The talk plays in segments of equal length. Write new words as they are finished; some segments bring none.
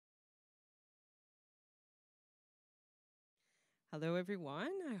Hello,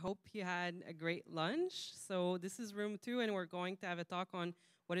 everyone. I hope you had a great lunch. So, this is room 2, and we're going to have a talk on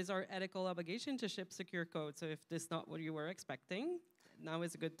what is our ethical obligation to ship secure code. So, if this is not what you were expecting, now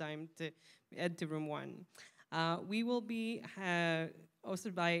is a good time to head to room 1. We will be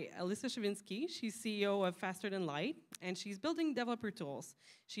hosted by Elissa Shevinsky. She's CEO of Faster Than Light, and she's building developer tools.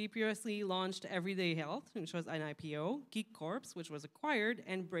 She previously launched Everyday Health, which was an IPO, Geekcorps, which was acquired,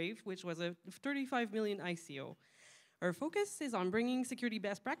 and Brave, which was a 35 million ICO. Our focus is on bringing security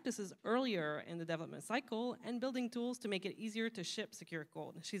best practices earlier in the development cycle and building tools to make it easier to ship secure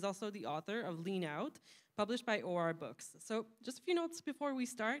code. She's also the author of Lean Out, published by OR Books. So just a few notes before we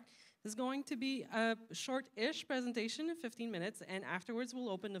start. This is going to be a short-ish presentation of 15 minutes, and afterwards we'll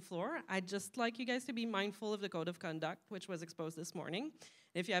open the floor. I'd just like you guys to be mindful of the code of conduct, which was exposed this morning.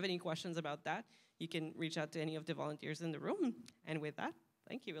 If you have any questions about that, you can reach out to any of the volunteers in the room. And with that,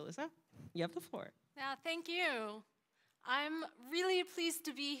 thank you, Elissa. You have the floor. Yeah, thank you. I'm really pleased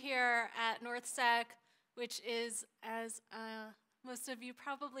to be here at NorthSec, which is, as most of you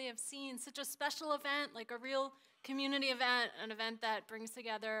probably have seen, such a special event, like a real community event, an event that brings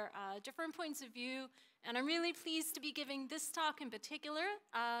together different points of view. And I'm really pleased to be giving this talk in particular.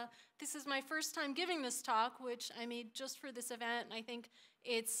 This is my first time giving this talk, which I made just for this event. And I think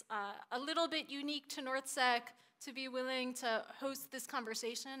it's a little bit unique to NorthSec to be willing to host this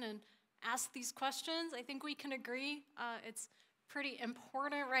conversation and ask these questions. I think we can agree it's pretty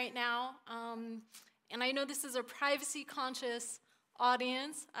important right now. And I know this is a privacy-conscious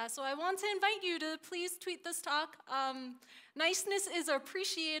audience, so I want to invite you to please tweet this talk. Niceness is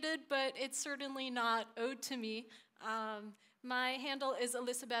appreciated, but it's certainly not owed to me. My handle is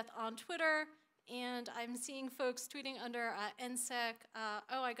Elizabeth on Twitter, and I'm seeing folks tweeting under NSEC.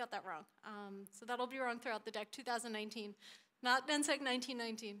 Oh, I got that wrong. So that'll be wrong throughout the deck, 2019, not NSEC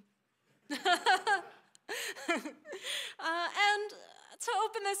 1919. And to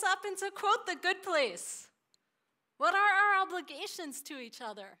open this up and to quote The Good Place, what are our obligations to each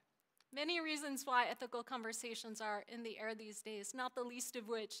other? Many reasons why ethical conversations are in the air these days, not the least of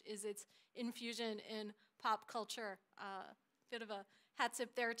which is its infusion in pop culture. Bit of a hat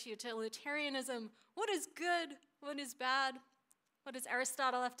tip there to utilitarianism. What is good? What is bad? What does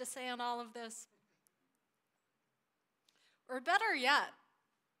Aristotle have to say on all of this? Or better yet,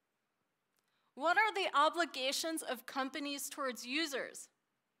 what are the obligations of companies towards users?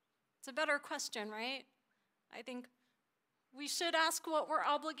 It's a better question, right? I think we should ask what we're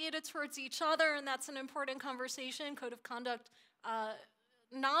obligated towards each other, and that's an important conversation. Code of conduct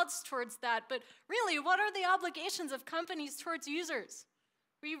nods towards that. But really, what are the obligations of companies towards users?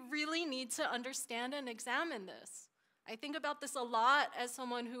 We really need to understand and examine this. I think about this a lot as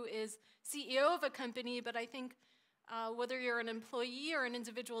someone who is CEO of a company, but I think whether you're an employee or an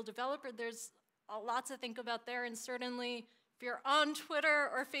individual developer, there's a lot to think about there, and certainly if you're on Twitter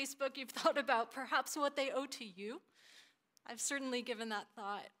or Facebook, you've thought about perhaps what they owe to you. I've certainly given that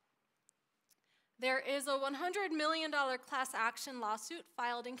thought. There is a $100 million class action lawsuit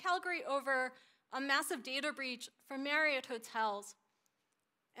filed in Calgary over a massive data breach for Marriott hotels.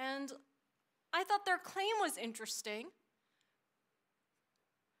 And I thought their claim was interesting.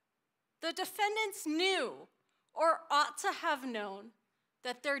 The defendants knew, or ought to have known,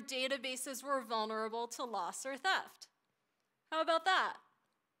 that their databases were vulnerable to loss or theft. How about that?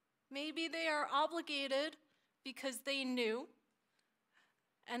 Maybe they are obligated because they knew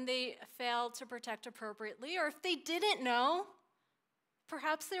and they failed to protect appropriately, or if they didn't know,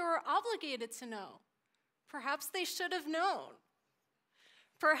 perhaps they were obligated to know. Perhaps they should have known.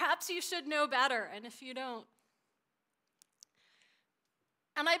 Perhaps you should know better, and if you don't.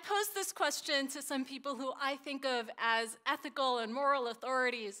 And I posed this question to some people who I think of as ethical and moral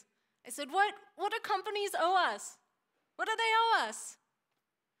authorities. I said, what do companies owe us? What do they owe us?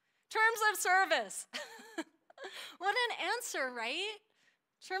 Terms of service. What an answer, right?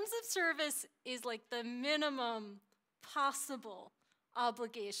 Terms of service is like the minimum possible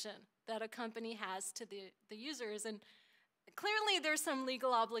obligation that a company has to the users. And clearly there's some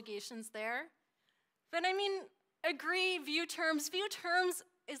legal obligations there. But I mean, agree, view terms. View terms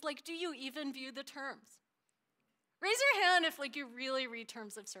is like, do you even view the terms? Raise your hand if like you really read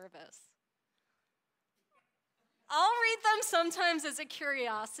terms of service. I'll read them sometimes as a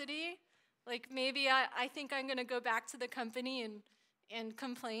curiosity. Like maybe I think I'm gonna go back to the company and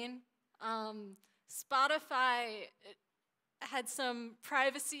complain. Spotify had some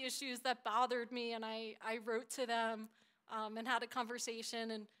privacy issues that bothered me, and I wrote to them and had a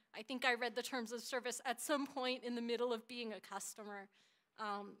conversation, and I think I read the terms of service at some point in the middle of being a customer.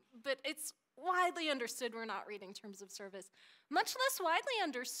 But it's widely understood we're not reading terms of service. Much less widely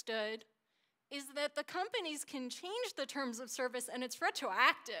understood is that the companies can change the terms of service and it's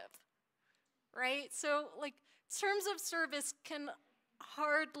retroactive, right? So like terms of service can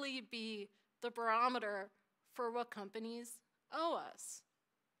hardly be the barometer for what companies owe us.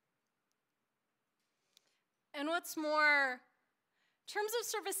 And what's more, terms of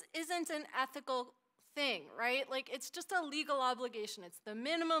service isn't an ethical thing, right? Like it's just a legal obligation. It's the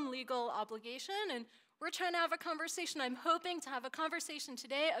minimum legal obligation, and we're trying to have a conversation. I'm hoping to have a conversation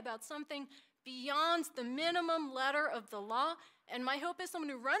today about something beyond the minimum letter of the law, and my hope as someone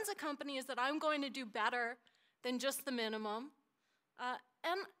who runs a company is that I'm going to do better than just the minimum.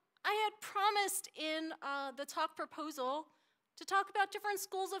 And I had promised in the talk proposal to talk about different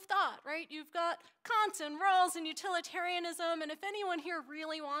schools of thought, right? You've got Kant and Rawls and utilitarianism, and if anyone here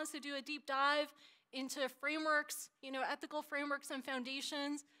really wants to do a deep dive into frameworks, ethical frameworks and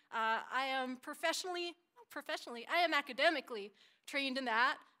foundations, I am I am academically trained in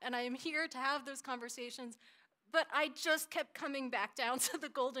that, and I am here to have those conversations, but I just kept coming back down to the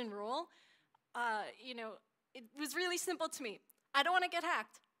golden rule. It was really simple to me. I don't want to get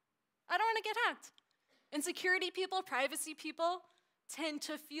hacked. I don't want to get hacked. And security people, privacy people tend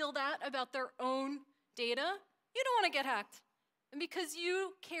to feel that about their own data. You don't want to get hacked. And because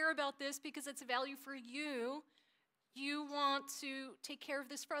you care about this, because it's a value for you, you want to take care of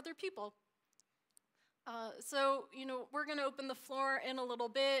this for other people. So we're going to open the floor in a little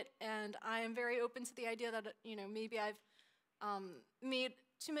bit, and I am very open to the idea that, maybe I've made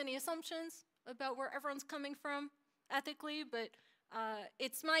too many assumptions about where everyone's coming from ethically, but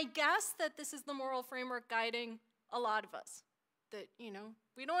it's my guess that this is the moral framework guiding a lot of us, that,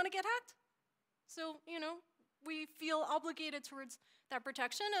 we don't want to get hacked. So, we feel obligated towards that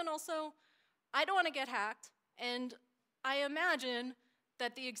protection, and also, I don't want to get hacked, and I imagine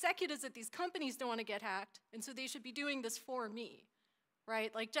that the executives at these companies don't want to get hacked, and so they should be doing this for me,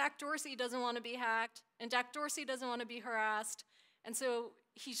 right? Like Jack Dorsey doesn't want to be hacked, and Jack Dorsey doesn't want to be harassed, and so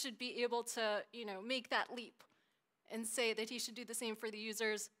he should be able to, make that leap and say that he should do the same for the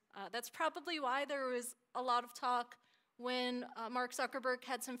users. That's probably why there was a lot of talk when Mark Zuckerberg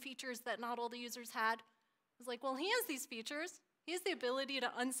had some features that not all the users had. It was like, well, he has these features. He has the ability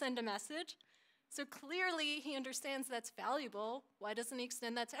to unsend a message. So clearly he understands that's valuable. Why doesn't he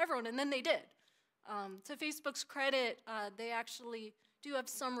extend that to everyone? And then they did. To Facebook's credit, they actually do have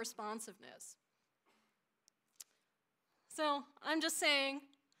some responsiveness. So I'm just saying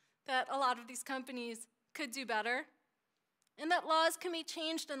that a lot of these companies could do better, and that laws can be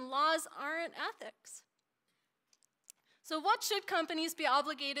changed, and laws aren't ethics. So what should companies be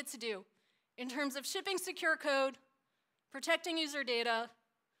obligated to do in terms of shipping secure code, protecting user data,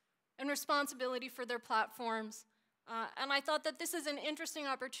 and responsibility for their platforms? And I thought that this is an interesting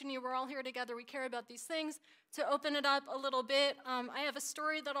opportunity. We're all here together. We care about these things. To open it up a little bit, I have a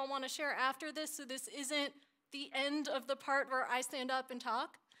story that I'll want to share after this, so this isn't the end of the part where I stand up and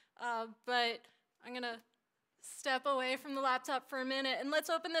talk, but I'm going to step away from the laptop for a minute, and let's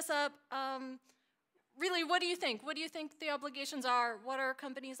open this up. Really, what do you think? What do you think the obligations are? What are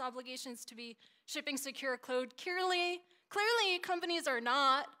companies' obligations to be shipping secure code? Clearly, companies are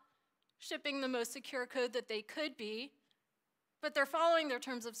not shipping the most secure code that they could be, but they're following their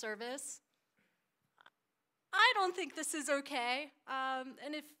terms of service. I don't think this is okay,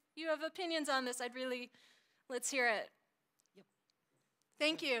 and if you have opinions on this, let's hear it. Yep.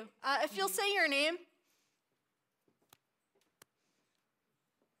 Thank you. If you'll say your name.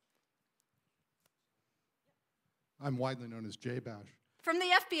 I'm widely known as J-Bash. From the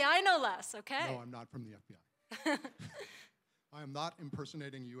FBI, no less, okay? No, I'm not from the FBI. I am not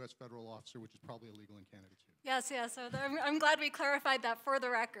impersonating a U.S. federal officer, which is probably illegal in Canada, too. Yes, so I'm glad we clarified that for the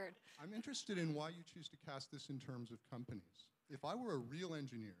record. I'm interested in why you choose to cast this in terms of companies. If I were a real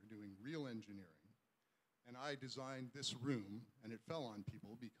engineer doing real engineering, and I designed this room, and it fell on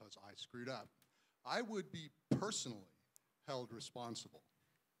people because I screwed up, I would be personally held responsible.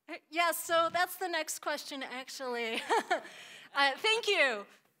 Yes, so that's the next question, actually. Thank you.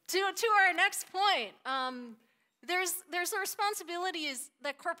 To our next point, there's the responsibilities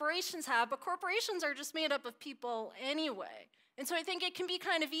that corporations have, but corporations are just made up of people anyway. And so I think it can be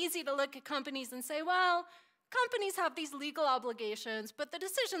kind of easy to look at companies and say, well, companies have these legal obligations, but the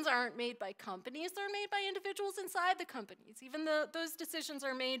decisions aren't made by companies. They're made by individuals inside the companies. Even though those decisions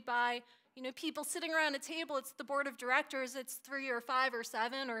are made by people sitting around a table. It's the board of directors. It's 3 or 5 or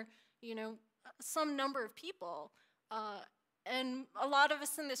 7 or some number of people. And a lot of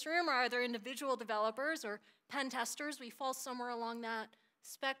us in this room are either individual developers or pen testers. We fall somewhere along that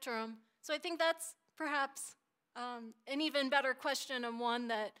spectrum. So I think that's perhaps an even better question, and one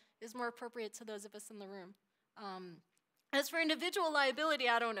that is more appropriate to those of us in the room. As for individual liability,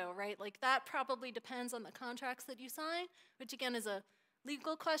 I don't know, right? Like that probably depends on the contracts that you sign, which again is a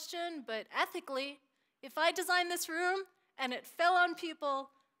legal question, but ethically, if I designed this room and it fell on people,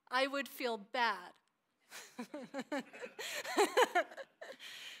 I would feel bad.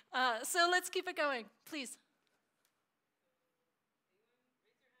 So let's keep it going, please.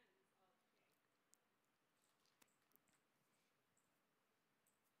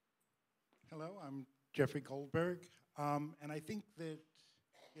 Hello, I'm Jeffrey Goldberg, and I think that,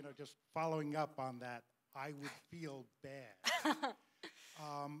 just following up on that, I would feel bad.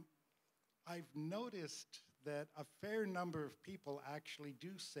 I've noticed that a fair number of people actually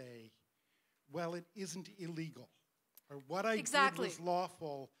do say, well, it isn't illegal, or what I did was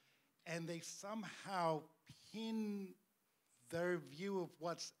lawful, and they somehow pin their view of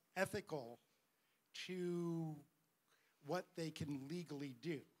what's ethical to what they can legally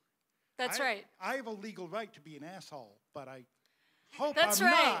do. That's right. I have a legal right to be an asshole, but I hope That's I'm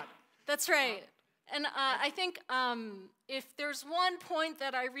right. not. That's right. And I think if there's one point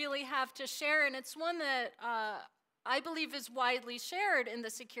that I really have to share, and it's one that I believe is widely shared in the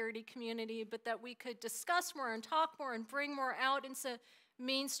security community, but that we could discuss more and talk more and bring more out into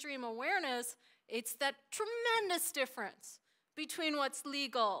mainstream awareness, it's that tremendous difference between what's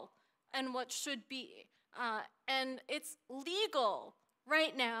legal and what should be. And it's legal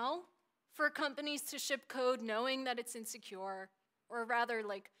right now for companies to ship code knowing that it's insecure, or rather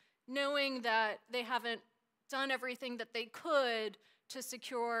like knowing that they haven't done everything that they could to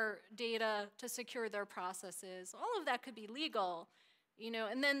secure data, to secure their processes. All of that could be legal,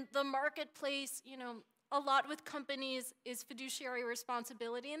 and then the marketplace, a lot with companies is fiduciary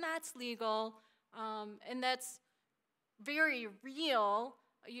responsibility, and that's legal, and that's very real.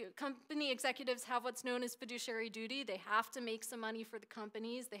 Company executives have what's known as fiduciary duty. They have to make some money for the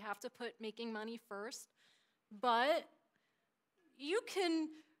companies. They have to put making money first. But you can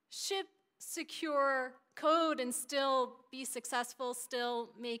ship secure code and still be successful, still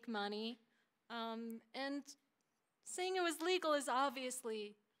make money. And saying it was legal is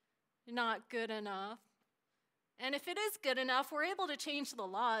obviously not good enough. And if it is good enough, we're able to change the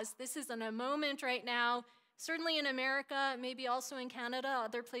laws. This is in a moment right now, certainly in America, maybe also in Canada,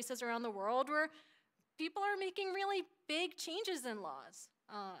 other places around the world, where people are making really big changes in laws.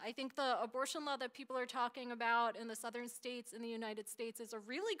 I think the abortion law that people are talking about in the southern states in the United States is a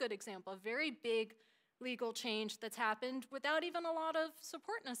really good example, a very big legal change that's happened without even a lot of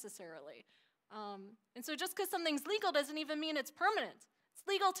support necessarily. And so just because something's legal doesn't even mean it's permanent. It's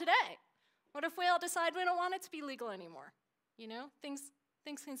legal today. What if we all decide we don't want it to be legal anymore? Things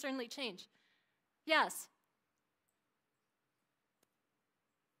can certainly change. Yes?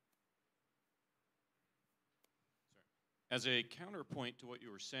 As a counterpoint to what you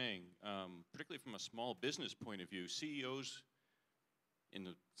were saying, particularly from a small business point of view, CEOs, in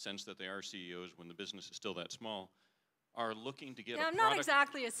the sense that they are CEOs when the business is still that small, are looking to get a product. I'm not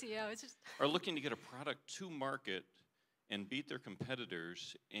exactly a CEO. It's just are looking to get a product to market and beat their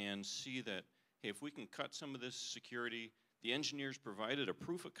competitors and see that, hey, if we can cut some of this security, the engineers provided a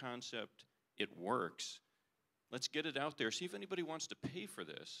proof of concept, it works. Let's get it out there, see if anybody wants to pay for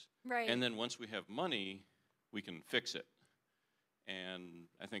this. right. And then once we have money, we can fix it. And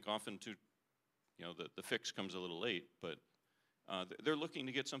I think often too, the fix comes a little late, but they're looking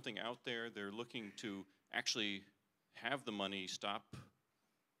to get something out there. They're looking to actually have the money stop,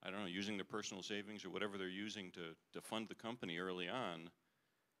 I don't know, using their personal savings or whatever they're using to fund the company early on.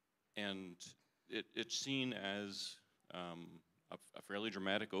 And it's seen as a fairly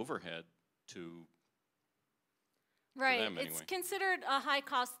dramatic overhead to Right. them anyway. It's considered a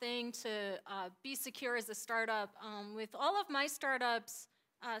high-cost thing to be secure as a startup. With all of my startups,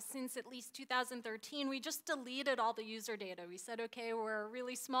 since at least 2013, we just deleted all the user data. We said, okay, we're a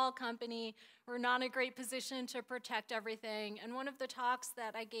really small company. We're not in a great position to protect everything. And one of the talks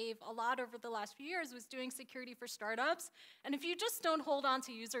that I gave a lot over the last few years was doing security for startups. And if you just don't hold on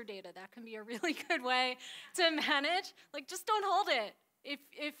to user data, that can be a really good way to manage. Like, just don't hold it.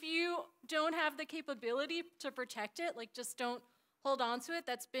 If you don't have the capability to protect it, just don't hold on to it.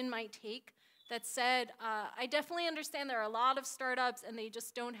 That's been my take. That said, I definitely understand there are a lot of startups and they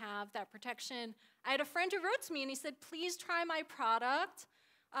just don't have that protection. I had a friend who wrote to me and he said, please try my product.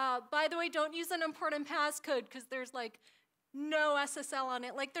 By the way, don't use an important passcode because there's no SSL on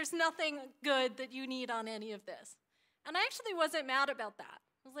it. There's nothing good that you need on any of this. And I actually wasn't mad about that.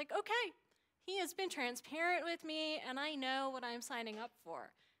 I was like, okay. He has been transparent with me, and I know what I'm signing up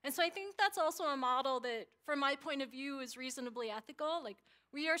for. And so I think that's also a model that, from my point of view, is reasonably ethical.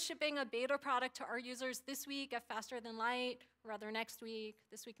 We are shipping a beta product to our users this week at Faster Than Light, or rather next week,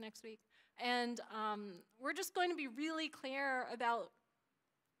 this week, next week. And we're just going to be really clear about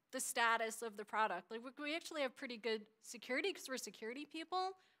the status of the product. Like, we actually have pretty good security because we're security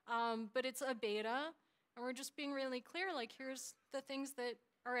people, but it's a beta, and we're just being really clear, like, here's the things that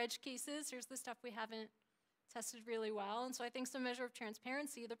are edge cases, here's the stuff we haven't tested really well. And so I think some measure of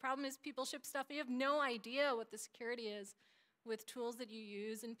transparency. The problem is people ship stuff, you have no idea what the security is with tools that you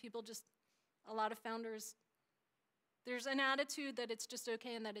use, and people just, a lot of founders, there's an attitude that it's just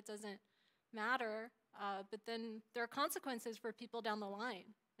okay and that it doesn't matter, but then there are consequences for people down the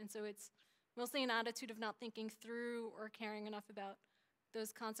line. And so it's mostly an attitude of not thinking through or caring enough about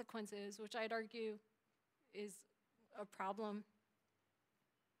those consequences, which I'd argue is a problem.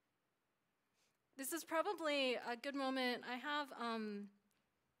 This is probably a good moment. I have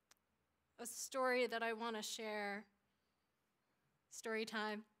a story that I want to share. Story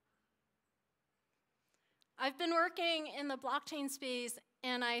time. I've been working in the blockchain space,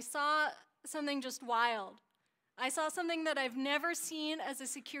 and I saw something just wild. I saw something that I've never seen as a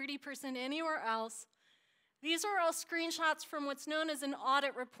security person anywhere else. These are all screenshots from what's known as an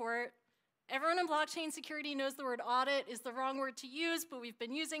audit report. Everyone in blockchain security knows the word audit is the wrong word to use, but we've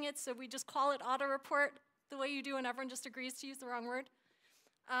been using it, so we just call it audit report the way you do when everyone just agrees to use the wrong word.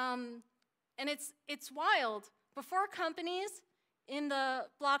 And it's wild. Before, companies in the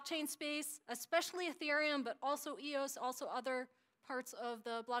blockchain space, especially Ethereum, but also EOS, also other parts of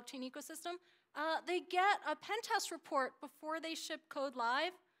the blockchain ecosystem, they get a pen test report before they ship code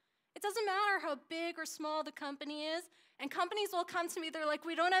live. It doesn't matter how big or small the company is, and companies will come to me, they're like,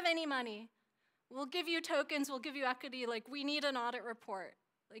 we don't have any money. We'll give you tokens, we'll give you equity, like, we need an audit report.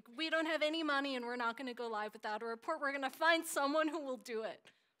 Like, we don't have any money and we're not gonna go live without a report. We're gonna find someone who will do it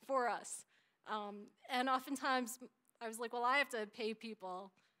for us. And oftentimes, I was like, well, I have to pay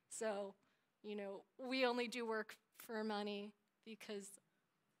people. So, you know, we only do work for money because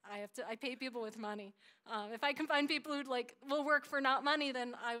I pay people with money. If I can find people who like will work for not money,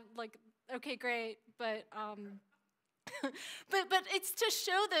 then I like, okay, great. But but it's to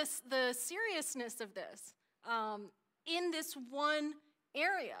show the seriousness of this in this one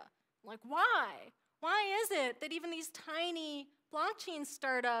area. Like, why? Why is it that even these tiny blockchain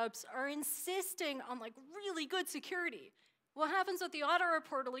startups are insisting on like really good security? What happens with the audit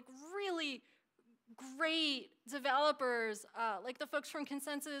report are like really great developers, like the folks from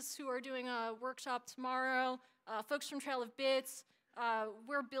Consensus who are doing a workshop tomorrow, folks from Trail of Bits.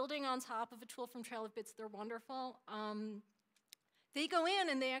 We're building on top of a tool from Trail of Bits. They're wonderful. They go in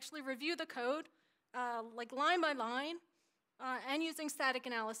and they actually review the code, like line by line, and using static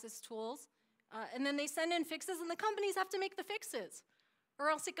analysis tools. And then they send in fixes, and the companies have to make the fixes, or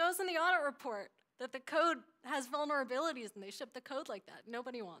else it goes in the audit report that the code has vulnerabilities, and they ship the code like that.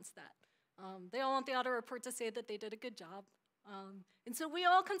 Nobody wants that. They all want the audit report to say that they did a good job. And so we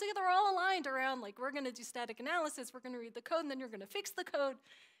all come together, we're all aligned around, like, we're gonna do static analysis, we're gonna read the code, and then you're gonna fix the code.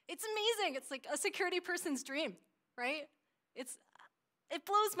 It's amazing. It's like a security person's dream, right? It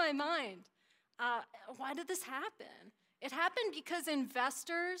blows my mind. Why did this happen? It happened because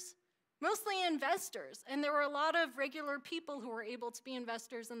investors, mostly investors, and there were a lot of regular people who were able to be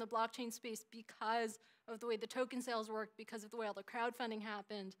investors in the blockchain space because of the way the token sales worked, because of the way all the crowdfunding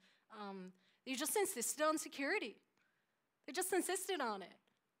happened. They just insisted on security. They just insisted on it.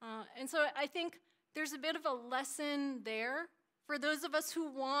 And so I think there's a bit of a lesson there for those of us who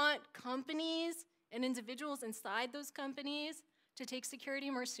want companies and individuals inside those companies to take security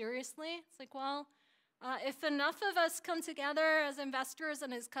more seriously. It's like, well, if enough of us come together as investors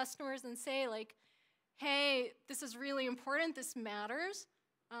and as customers and say, like, hey, this is really important, this matters,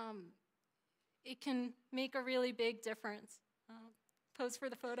 it can make a really big difference. Pose for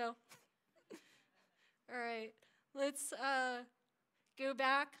the photo. All right, let's go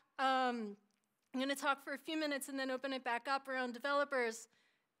back. I'm gonna talk for a few minutes and then open it back up around developers.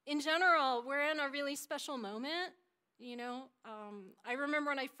 In general, we're in a really special moment. You know, I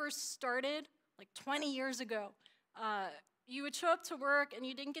remember when I first started, like 20 years ago, you would show up to work and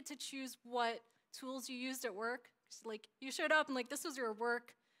you didn't get to choose what tools you used at work. Just like, you showed up and like this was your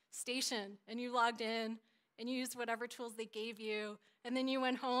work station, and you logged in and you used whatever tools they gave you, and then you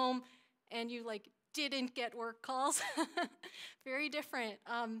went home and you like didn't get work calls. Very different.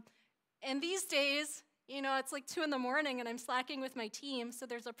 And these days, you know, it's like 2 in the morning and I'm slacking with my team, so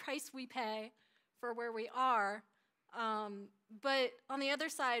there's a price we pay for where we are. But on the other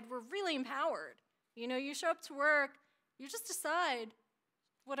side, we're really empowered. You know, you show up to work, you just decide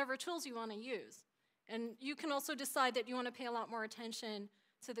whatever tools you want to use. And you can also decide that you want to pay a lot more attention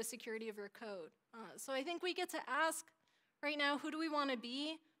to the security of your code. So I think we get to ask right now, who do we want to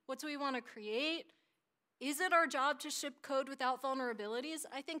be? What do we want to create? Is it our job to ship code without vulnerabilities?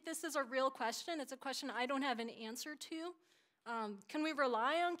 I think this is a real question. It's a question I don't have an answer to. Can we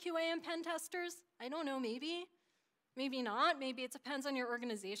rely on QA and pen testers? I don't know, maybe. Maybe not. Maybe it depends on your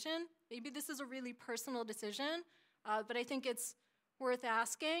organization. Maybe this is a really personal decision, but I think it's worth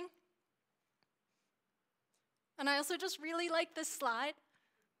asking. And I also just really like this slide,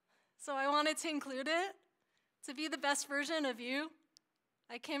 so I wanted to include it to be the best version of you.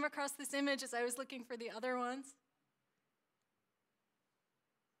 I came across this image as I was looking for the other ones.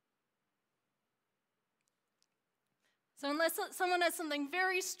 So unless someone has something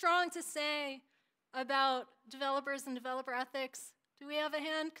very strong to say about developers and developer ethics, do we have a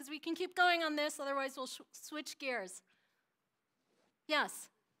hand? Because we can keep going on this, otherwise we'll switch gears. Yes?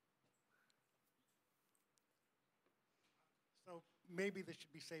 So maybe this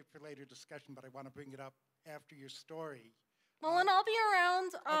should be saved for later discussion, but I want to bring it up after your story. Well, and I'll be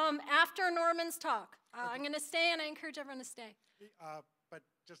around after Norman's talk. I'm going to stay, and I encourage everyone to stay. But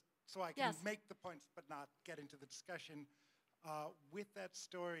just so I can make the points but not get into the discussion, with that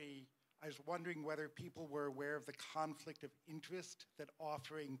story, I was wondering whether people were aware of the conflict of interest that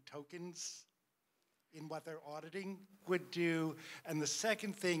offering tokens in what they're auditing would do. And the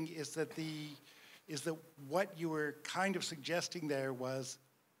second thing is that what you were kind of suggesting there was,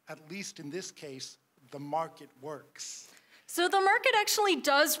 at least in this case, the market works. So the market actually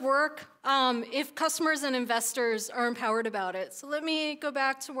does work if customers and investors are empowered about it. So let me go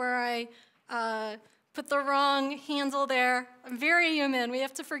back to where I put the wrong handle there. I'm very human. We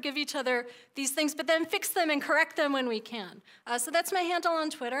have to forgive each other these things, but then fix them and correct them when we can. So that's my handle on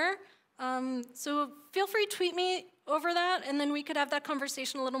Twitter. So feel free to tweet me over that, and then we could have that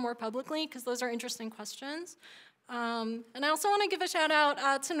conversation a little more publicly, because those are interesting questions. And I also want to give a shout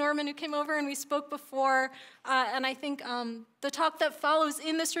out to Norman, who came over and we spoke before. And I think the talk that follows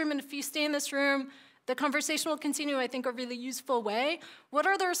in this room, and if you stay in this room, the conversation will continue, I think, a really useful way. What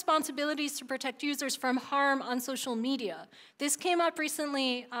are the responsibilities to protect users from harm on social media? This came up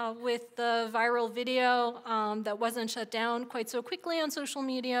recently with the viral video that wasn't shut down quite so quickly on social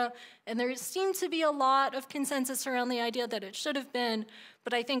media, and there seemed to be a lot of consensus around the idea that it should have been,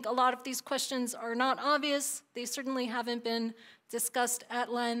 but I think a lot of these questions are not obvious. They certainly haven't been discussed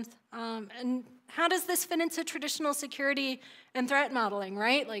at length. And how does this fit into traditional security and threat modeling,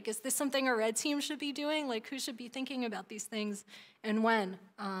 right? Like, is this something a red team should be doing? Like, who should be thinking about these things and when?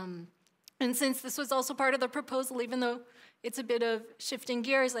 And since this was also part of the proposal, even though it's a bit of shifting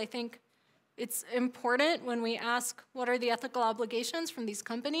gears, I think it's important when we ask what are the ethical obligations from these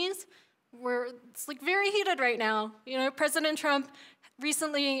companies. It's like very heated right now. You know, President Trump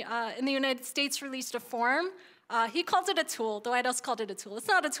recently in the United States released a form. He called it a tool. The White House called it a tool. It's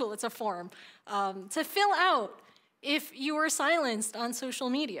not a tool, it's a form. To fill out if you were silenced on social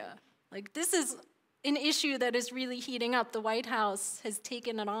media. Like, this is an issue that is really heating up. The White House has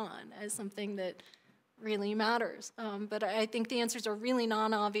taken it on as something that really matters. But I think the answers are really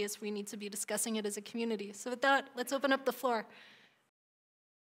non-obvious. We need to be discussing it as a community. So with that, let's open up the floor.